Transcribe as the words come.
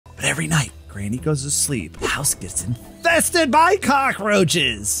But every night, Granny goes to sleep. The house gets infested by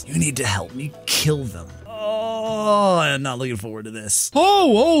cockroaches. You need to help me kill them. Oh, I'm not looking forward to this.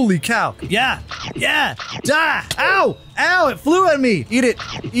 Oh, holy cow. Yeah. Die. Ow. Ow, it flew at me. Eat it.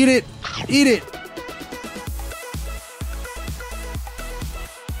 Eat it. Eat it.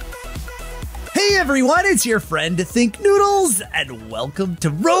 Hey everyone, it's your friend Thinknoodles, and welcome to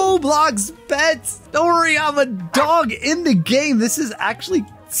Roblox Pet Story. I'm a dog in the game. This is actually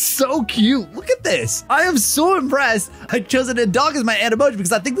so cute. Look at this. I am so impressed. I chose a dog as my emoji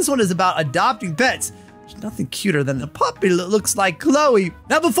because I think this one is about adopting pets. There's nothing cuter than a puppy that looks like Chloe.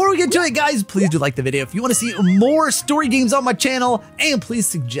 Now, before we get to it, guys, please do like the video if you want to see more story games on my channel, and please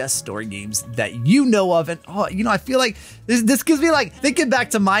suggest story games that you know of. And oh, you know, I feel like this gives me like thinking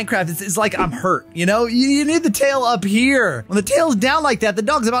back to Minecraft. It's like I'm hurt. You know, you need the tail up here. When the tail's down like that, the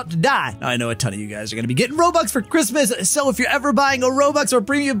dog's about to die. Now, I know a ton of you guys are going to be getting Robux for Christmas, so if you're ever buying a Robux or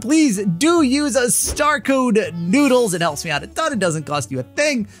premium, please do use a star code Noodles. It helps me out a ton. It doesn't cost you a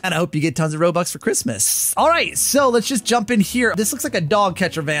thing, and I hope you get tons of Robux for Christmas. All right, so let's just jump in here. This looks like a dog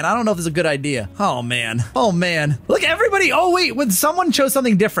catcher van. I don't know if this is a good idea. Oh man. Oh man. Look, everybody. Oh wait, when someone chose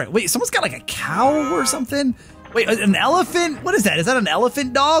something different. Wait, someone's got like a cow or something. Wait, an elephant? What is that? Is that an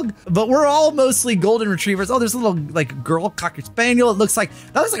elephant dog? But we're all mostly golden retrievers. Oh, there's a little like girl cocker spaniel. It looks like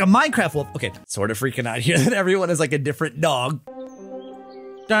that looks like a Minecraft wolf. Okay, sort of freaking out here that everyone is like a different dog.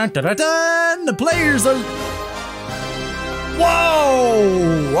 Dun dun dun dun. The players are.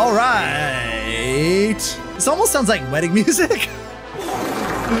 Whoa! All right. This almost sounds like wedding music.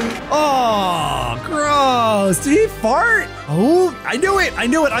 Oh, gross. Did he fart? Oh, I knew it. I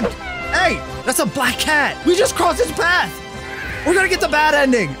knew it. Hey, that's a black cat. We just crossed his path. We're gonna get the bad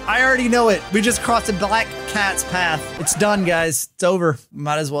ending. I already know it. We just crossed a black cat's path. It's done, guys. It's over.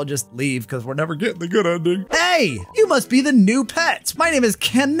 Might as well just leave because we're never getting the good ending. Hey, you must be the new pet. My name is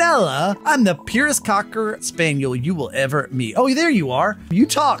Canella. I'm the purest cocker spaniel you will ever meet. Oh, there you are. You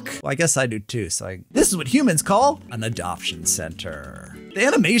talk. Well, I guess I do too. So this is what humans call an adoption center. The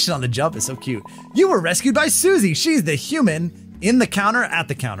animation on the jump is so cute. You were rescued by Susie. She's the human in the counter, at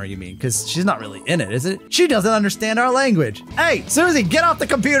the counter, you mean, because she's not really in it, is it? She doesn't understand our language. Hey, Susie, get off the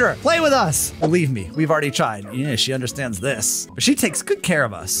computer. Play with us. Believe me, we've already tried. Yeah, she understands this. But she takes good care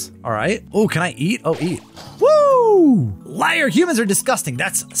of us, all right? Oh, can I eat? Oh, eat. Woo! Liar, humans are disgusting.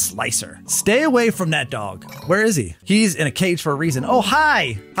 That's Slicer. Stay away from that dog. Where is he? He's in a cage for a reason. Oh,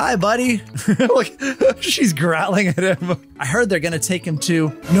 hi. Hi, buddy. Look, she's growling at him. I heard they're gonna take him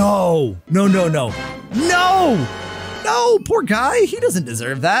to, no. No, poor guy. He doesn't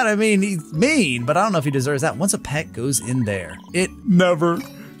deserve that. I mean, he's mean, but I don't know if he deserves that. Once a pet goes in there, it never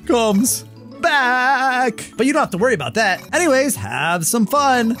comes back. But you don't have to worry about that. Anyways, have some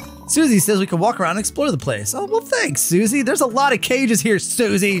fun. Susie says we can walk around and explore the place. Oh, well, thanks, Susie. There's a lot of cages here,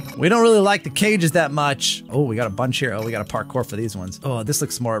 Susie. We don't really like the cages that much. Oh, we got a bunch here. Oh, we got a parkour for these ones. Oh, this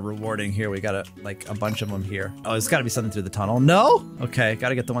looks more rewarding here. We got a bunch of them here. Oh, it's gotta be something through the tunnel. No? Okay,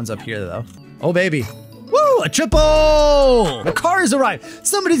 gotta get the ones up here though. Oh, baby. Woo, a triple! The car has arrived.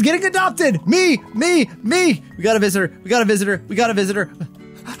 Somebody's getting adopted. Me. We got a visitor.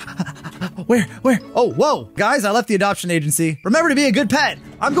 Where? Oh, whoa. Guys, I left the adoption agency. Remember to be a good pet.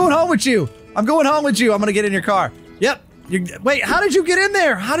 I'm going home with you. I'm gonna get in your car. Yep. Wait, how did you get in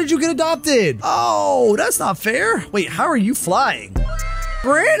there? How did you get adopted? Oh, that's not fair. Wait, how are you flying?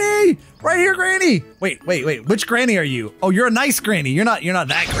 Granny! Right here, Granny! Wait, which Granny are you? Oh, you're a nice Granny. You're not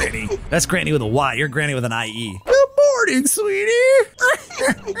that Granny. That's Granny with a Y. You're Granny with an IE. Good morning, sweetie.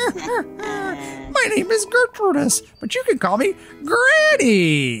 My name is Gertrudis, but you can call me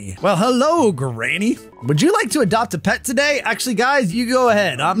Granny. Well, hello, Granny. Would you like to adopt a pet today? Actually, guys, you go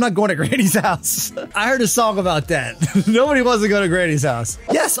ahead. I'm not going to Granny's house. I heard a song about that. Nobody wants to go to Granny's house.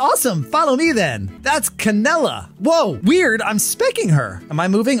 Yes, awesome. Follow me then. That's Canella. Whoa, weird. I'm specking her. Am I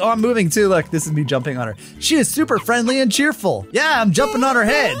moving? Oh, I'm moving too. Look, this is me jumping on her. She is super friendly and cheerful. Yeah, I'm jumping on her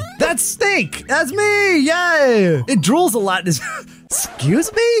head. That's Stink. That's me. Yay. It drools a lot.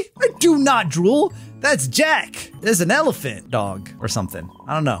 Excuse me? I do not drool. That's Jack. There's an elephant dog or something.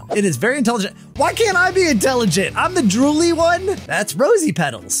 I don't know. It is very intelligent. Why can't I be intelligent? I'm the drooly one. That's Rosie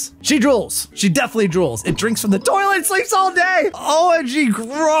Petals. She drools. She definitely drools. It drinks from the toilet, sleeps all day. OMG,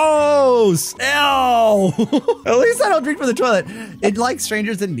 gross. Ew. At least I don't drink from the toilet. It likes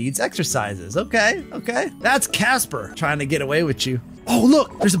strangers and needs exercises. Okay. That's Casper trying to get away with you. Oh,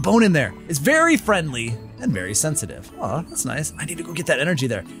 look, there's a bone in there. It's very friendly. and very sensitive. Oh, that's nice. I need to go get that energy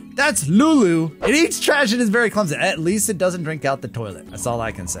there. That's Lulu. It eats trash and is very clumsy. At least it doesn't drink out the toilet. That's all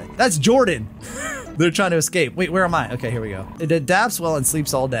I can say. That's Jordan. They're trying to escape. Wait, where am I? Okay, here we go. It adapts well and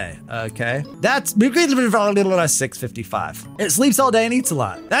sleeps all day. Okay. That's 655. It sleeps all day and eats a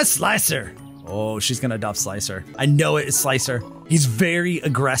lot. That's Slicer. Oh, she's gonna adopt Slicer. I know it is Slicer. He's very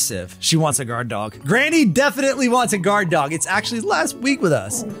aggressive. She wants a guard dog. Granny definitely wants a guard dog. It's actually last week with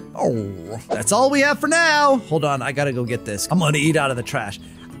us. Oh, that's all we have for now. Hold on, I gotta go get this. I'm gonna eat out of the trash.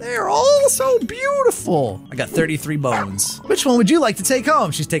 They're all so beautiful. I got 33 bones. Which one would you like to take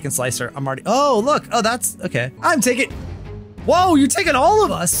home? She's taking Slicer. I'm already, oh, look. Oh, that's, okay. I'm taking, whoa, you're taking all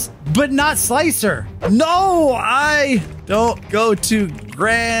of us, but not Slicer. No, I don't go to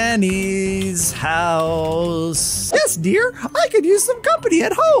Granny's house. Yes, dear, I could use some company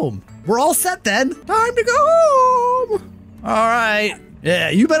at home. We're all set then. Time to go home. All right.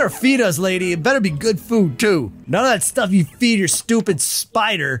 Yeah, you better feed us, lady. It better be good food, too. None of that stuff you feed your stupid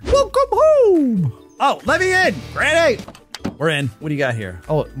spider. Welcome home. Oh, let me in. Granny. We're in. What do you got here?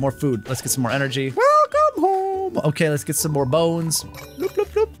 Oh, more food. Let's get some more energy. Welcome home. Okay, let's get some more bones. Bloop, bloop,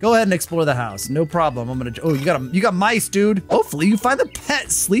 bloop. Go ahead and explore the house. No problem. I'm gonna, oh, you got mice, dude. Hopefully you find the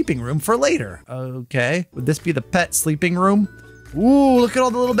pet sleeping room for later. Okay. Would this be the pet sleeping room? Ooh, look at all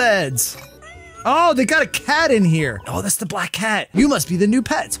the little beds. Oh, they got a cat in here. Oh, that's the black cat. You must be the new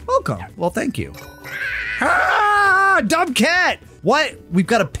pets. Welcome. Well, thank you. Ah, dumb cat. What? We've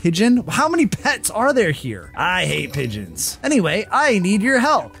got a pigeon? How many pets are there here? I hate pigeons. Anyway, I need your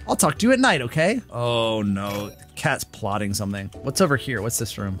help. I'll talk to you at night, okay? Oh no, the cat's plotting something. What's over here? What's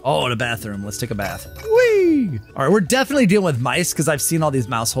this room? Oh, the bathroom. Let's take a bath. Whee! All right, we're definitely dealing with mice because I've seen all these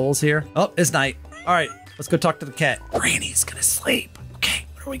mouse holes here. Oh, it's night. All right, let's go talk to the cat. Granny's gonna sleep. Okay,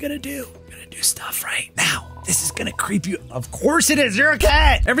 what are we gonna do? Do stuff right now. This is gonna creep you. Of course it is. You're a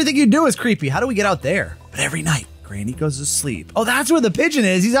cat. Everything you do is creepy. How do we get out there? But every night, Granny goes to sleep. Oh, that's where the pigeon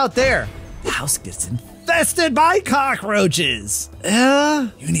is. He's out there. The house gets infested by cockroaches.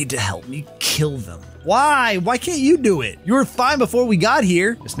 You need to help me kill them. Why? Why can't you do it? You were fine before we got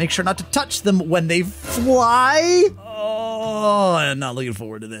here. Just make sure not to touch them when they fly. Oh, I'm not looking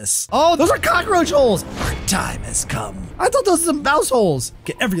forward to this. Oh, those are cockroach holes. Our time has come. I thought those were some mouse holes.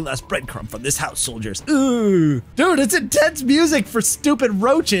 Get every last breadcrumb from this house, soldiers. Ooh. Dude, it's intense music for stupid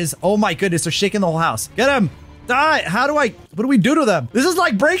roaches. Oh my goodness, they're shaking the whole house. Get them. Die. What do we do to them? This is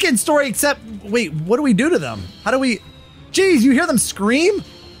like Break-In Story, except, wait, what do we do to them? How do we, geez, you hear them scream?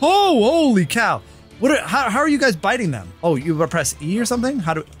 Oh, holy cow. How are you guys biting them? Oh, you press E or something?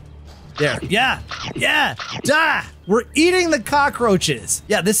 How do, there, yeah, die. We're eating the cockroaches.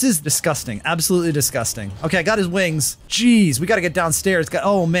 Yeah, this is disgusting, absolutely disgusting. Okay, I got his wings. Jeez, we gotta get downstairs.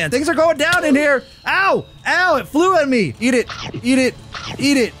 Oh man, things are going down in here. Ow, ow, it flew at me. Eat it, eat it,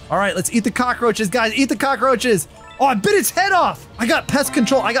 eat it. All right, let's eat the cockroaches, guys, eat the cockroaches. Oh, I bit its head off. I got pest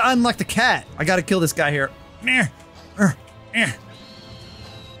control, I gotta unlock the cat. I gotta kill this guy here.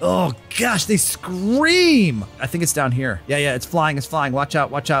 Oh gosh, they scream. I think it's down here. Yeah, it's flying, Watch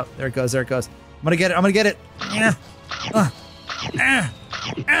out, watch out. There it goes, there it goes. I'm gonna get it.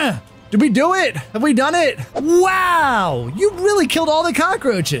 Did we do it? Have we done it? Wow, you really killed all the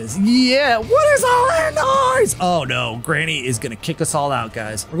cockroaches. Yeah, what is all that noise? Oh no, Granny is gonna kick us all out,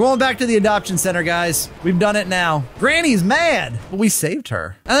 guys. We're going back to the adoption center, guys. We've done it now. Granny's mad, but we saved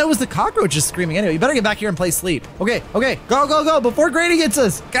her. And it was the cockroaches screaming anyway. You better get back here and play sleep. Okay, go, before Granny gets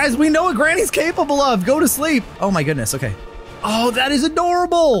us. Guys, we know what Granny's capable of. Go to sleep. Oh my goodness, okay. Oh, that is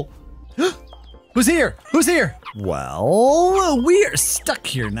adorable. Who's here? Who's here? Well, we are stuck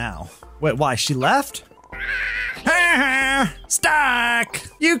here now. Wait, why? She left? Stuck!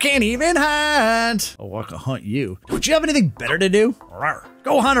 You can't even hunt! Oh, I can hunt you. Don't you have anything better to do?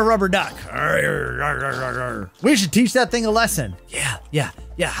 Go hunt a rubber duck. We should teach that thing a lesson. Yeah.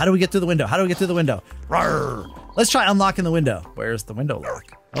 How do we get through the window? Let's try unlocking the window. Where's the window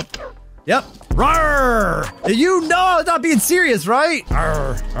lock? Oh. Yep. You know I was not being serious, right?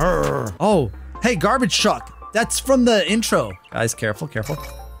 Oh, hey, garbage truck. That's from the intro. Guys, careful.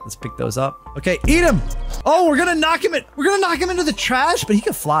 Let's pick those up. Okay, eat him. Oh, we're gonna knock him into the trash, but he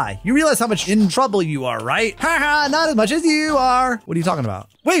can fly. You realize how much in trouble you are, right? Haha, not as much as you are. What are you talking about?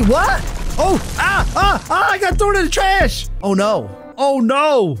 Wait, what? Oh, I got thrown in the trash. Oh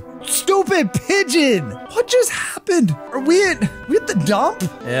no. Stupid pigeon. What just happened? Are we at the dump?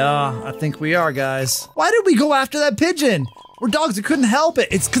 Yeah, I think we are, guys. Why did we go after that pigeon? We're dogs that couldn't help it.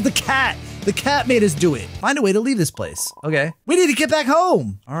 It's because the cat made us do it. Find a way to leave this place. Okay. We need to get back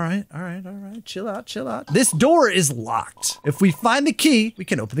home. All right. Chill out. This door is locked. If we find the key, we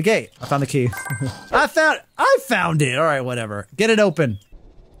can open the gate. I found the key. I found it. All right, whatever. Get it open.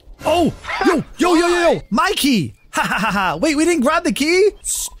 Oh, yo, my key. Ha ha ha ha. Wait, we didn't grab the key?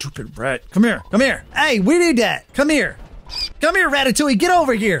 Stupid rat. Come here, come here. Hey, we need that. Come here. Come here, Ratatouille, get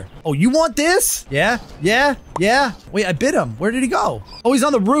over here. Oh, you want this? Yeah. Wait, I bit him. Where did he go? Oh, he's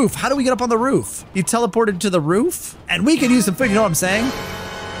on the roof. How do we get up on the roof? He teleported to the roof? And we could use some food, you know what I'm saying?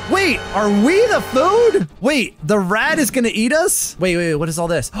 Wait, are we the food? Wait, the rat is gonna eat us? Wait, what is all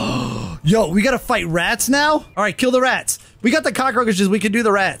this? Yo, we gotta fight rats now? All right, kill the rats. We got the cockroaches, we can do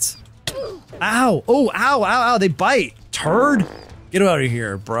the rats. Ow, oh, ow, they bite. Turd. Get out of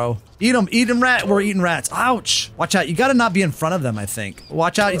here, bro. Eat them, rat. We're eating rats. Ouch. Watch out. You gotta not be in front of them, I think.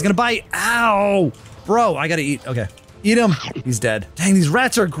 Watch out. He's gonna bite. Ow. Bro, I gotta eat. Okay. Eat him. He's dead. Dang, these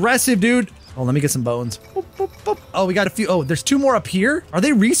rats are aggressive, dude. Oh, let me get some bones. Boop, boop, boop. Oh, we got a few. Oh, there's 2 more up here. Are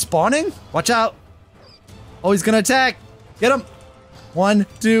they respawning? Watch out. Oh, he's gonna attack. Get him. 1,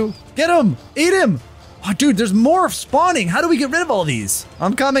 2. Get him. Eat him. Oh, dude, there's more spawning. How do we get rid of all these?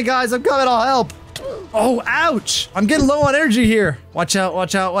 I'm coming, guys. I'm coming. I'll help. Oh, ouch. I'm getting low on energy here. Watch out,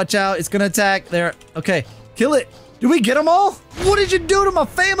 watch out, watch out. It's gonna attack there. Okay, kill it. Did we get them all? What did you do to my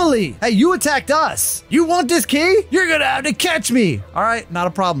family? Hey, you attacked us. You want this key? You're gonna have to catch me. All right, not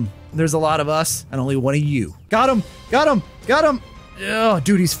a problem. There's a lot of us and only one of you. Got him, got him, got him. Oh,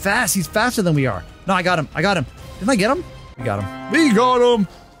 dude, he's fast. He's faster than we are. No, I got him. I got him. Didn't I get him? We got him. We got him.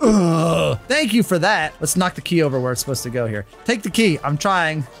 Ugh. Thank you for that. Let's knock the key over where it's supposed to go here. Take the key. I'm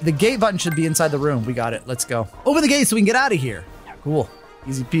trying. The gate button should be inside the room. We got it. Let's go. Open the gate so we can get out of here. Cool.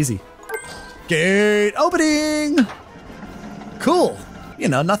 Easy peasy. Gate opening. Cool. You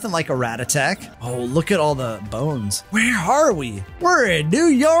know, nothing like a rat attack. Oh, look at all the bones. Where are we? We're in New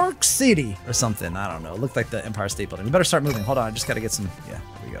York City or something. I don't know. Looked like the Empire State Building. We better start moving. Hold on. I just got to get some. Yeah,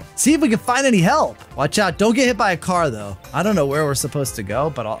 here we go. See if we can find any help. Watch out. Don't get hit by a car, though. I don't know where we're supposed to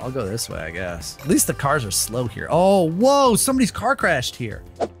go, but I'll go this way, I guess. At least the cars are slow here. Oh, whoa. Somebody's car crashed here.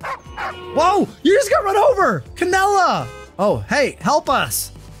 Whoa. You just got run over. Canella. Oh, hey, help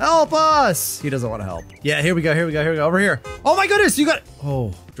us. Help us! He doesn't want to help. Yeah, here we go, here we go, here we go. Over here. Oh my goodness, you got...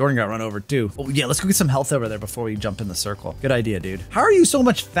 Oh, Jordan got run over too. Oh yeah, let's go get some health over there before we jump in the circle. Good idea, dude. How are you so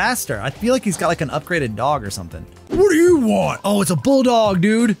much faster? I feel like he's got like an upgraded dog or something. What do you want? Oh, it's a bulldog,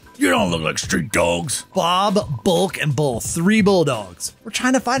 dude. You don't look like street dogs. Bob, Bulk, and Bull. 3 bulldogs. We're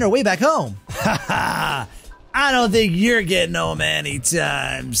trying to find our way back home. Ha ha! I don't think you're getting home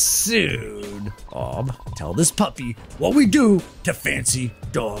anytime soon. Bob, tell this puppy what we do to fancy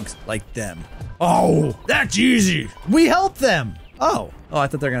dogs like them. Oh, that's easy. We help them. Oh, I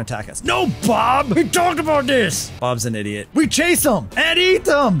thought they were gonna attack us. No, Bob, we talked about this. Bob's an idiot. We chase them and eat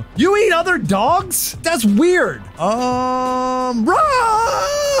them. You eat other dogs? That's weird. Run!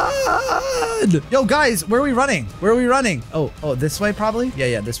 Yo, guys, where are we running? Where are we running? Oh, this way probably?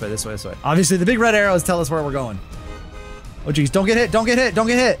 Yeah, this way. Obviously, the big red arrows tell us where we're going. Oh, geez, don't get hit, don't get hit, don't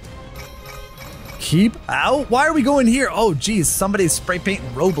get hit. Keep out? Why are we going here? Oh, geez, somebody's spray painting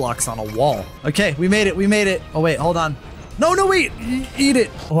Roblox on a wall. Okay, we made it. Oh, wait, hold on. No, wait, eat it.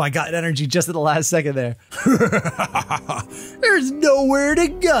 Oh, I got energy just at the last second there. There's nowhere to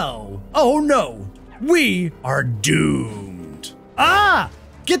go. Oh, no, we are doomed. Ah,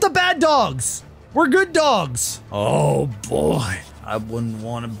 get the bad dogs. We're good dogs. Oh, boy. I wouldn't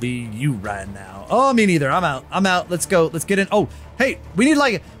want to be you right now. Oh, me neither. I'm out. Let's go. Let's get in. Oh, hey, we need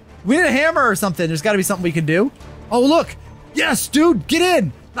a hammer or something. There's got to be something we can do. Oh, look. Yes, dude, get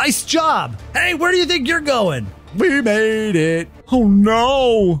in. Nice job. Hey, where do you think you're going? We made it. Oh,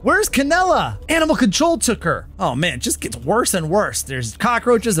 no. Where's Canella? Animal control took her. Oh, man, it just gets worse and worse. There's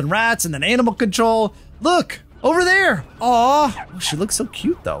cockroaches and rats and then animal control. Look, over there. Aw, oh, she looks so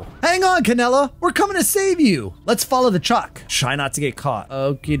cute, though. Hang on, Canella. We're coming to save you. Let's follow the truck. Try not to get caught.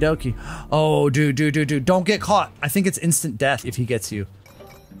 Okie dokie. Oh, dude. Don't get caught. I think it's instant death if he gets you.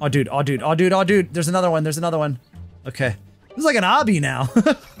 Oh, dude. There's another one. Okay. This is like an obby now.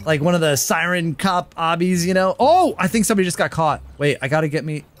 Like one of the siren cop obbies, you know? Oh, I think somebody just got caught. Wait, I gotta get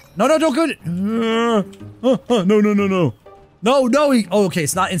me. No, don't go. No. No, okay,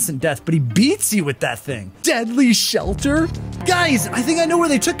 it's not instant death, but he beats you with that thing. Deadly shelter? Guys, I think I know where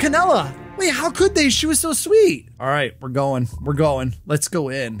they took Canella. Wait, how could they? She was so sweet. All right, we're going. Let's go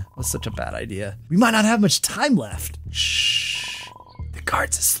in. That's such a bad idea. We might not have much time left. Shh, the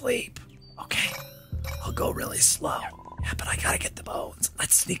guard's asleep. Okay, I'll go really slow. Yeah, but I gotta get the bones.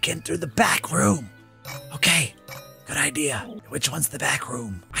 Let's sneak in through the back room. Okay, good idea. Which one's the back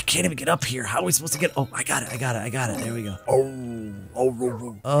room? I can't even get up here. How are we supposed to get? Oh, I got it. There we go.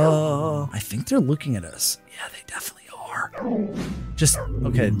 Oh, I think they're looking at us. Yeah, they definitely are.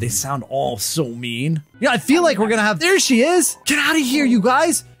 Okay, they sound all so mean. Yeah, I feel like we're gonna have, there she is. Get out of here, you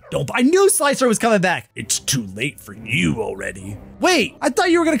guys. I knew Slicer was coming back. It's too late for you already. Wait, I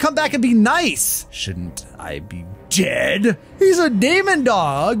thought you were gonna come back and be nice. Shouldn't I be dead? He's a demon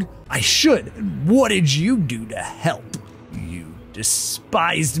dog. I should. What did you do to help? You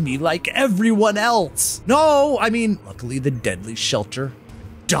despised me like everyone else. No, I mean, luckily the Deadly Shelter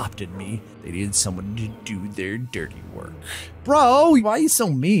adopted me. They needed someone to do their dirty work. Bro, why are you so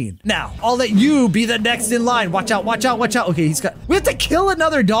mean? Now, I'll let you be the next in line. Watch out, watch out, watch out. Okay, we have to kill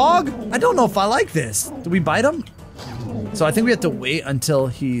another dog? I don't know if I like this. Do we bite him? So I think we have to wait until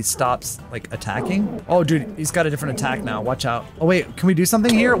he stops, like, attacking. Oh, dude, he's got a different attack now. Watch out. Oh, wait, can we do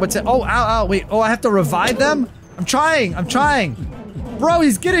something here? What's it? Oh, ow, ow, wait. Oh, I have to revive them? I'm trying. Bro,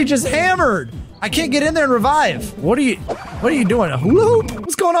 he's getting just hammered. I can't get in there and revive. What are you doing? A hula hoop?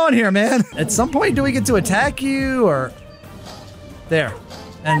 What's going on here, man? At some point, do we get to attack you or? There.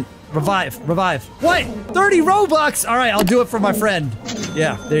 And revive. What? 30 Robux? All right, I'll do it for my friend.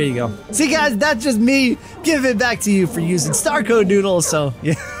 Yeah, there you go. See, guys, that's just me giving it back to you for using star code Noodle, so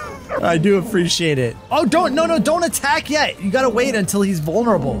yeah. I do appreciate it. Oh, don't attack yet. You gotta wait until he's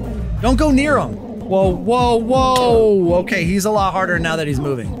vulnerable. Don't go near him. Whoa. Okay, he's a lot harder now that he's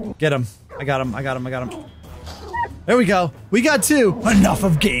moving. Get him. I got him. There we go. We got 2. Enough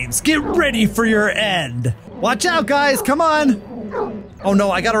of games. Get ready for your end. Watch out, guys. Come on. Oh, no.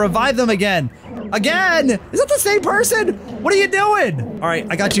 I got to revive them again. Again. Is that the same person? What are you doing? All right.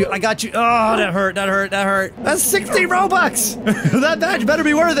 I got you. Oh, that hurt. That's 60 Robux. That badge better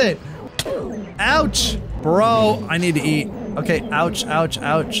be worth it. Ouch. Bro, I need to eat. Okay, ouch.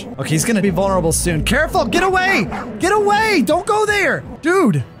 Okay, he's going to be vulnerable soon. Careful. Get away. Don't go there.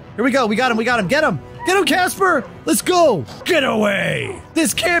 Dude. Here we go. We got him. Get him, Casper. Let's go. Get away.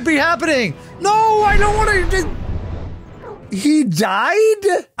 This can't be happening. No, I don't want to. He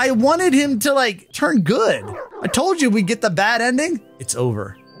died? I wanted him to, like, turn good. I told you we'd get the bad ending. It's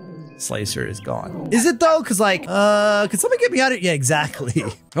over. Slicer is gone. Is it, though? Because, like, could somebody get me out of here? Yeah, exactly.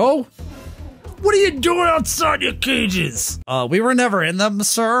 Oh. What are you doing outside your cages? We were never in them,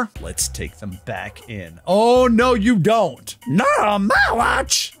 sir. Let's take them back in. Oh, no, you don't. No, my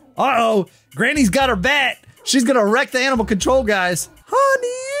watch. Uh-oh, Granny's got her bat. She's gonna wreck the animal control guys.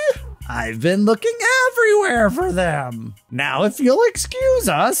 Honey, I've been looking everywhere for them. Now, if you'll excuse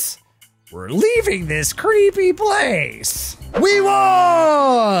us, we're leaving this creepy place. We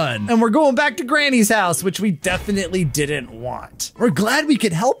won! And we're going back to Granny's house, which we definitely didn't want. We're glad we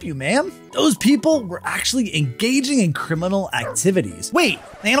could help you, ma'am. Those people were actually engaging in criminal activities. Wait,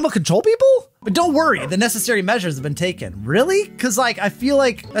 the animal control people? But don't worry, the necessary measures have been taken. Really? Because, like, I feel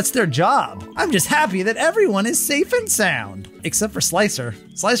like that's their job. I'm just happy that everyone is safe and sound. Except for Slicer.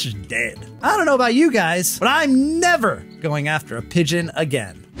 Slicer's dead. I don't know about you guys, but I'm never going after a pigeon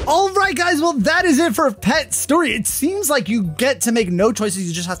again. All right, guys, well, that is it for Pet Story. It seems like you get to make no choices.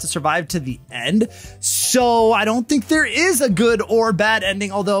 You just have to survive to the end. So I don't think there is a good or bad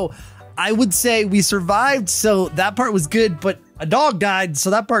ending, although I would say we survived, so that part was good, but a dog died,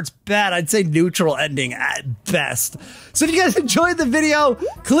 so that part's bad. I'd say neutral ending at best. So if you guys enjoyed the video,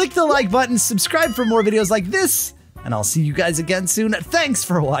 click the like button, subscribe for more videos like this, and I'll see you guys again soon. Thanks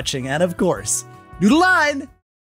for watching, and of course, Noodle line!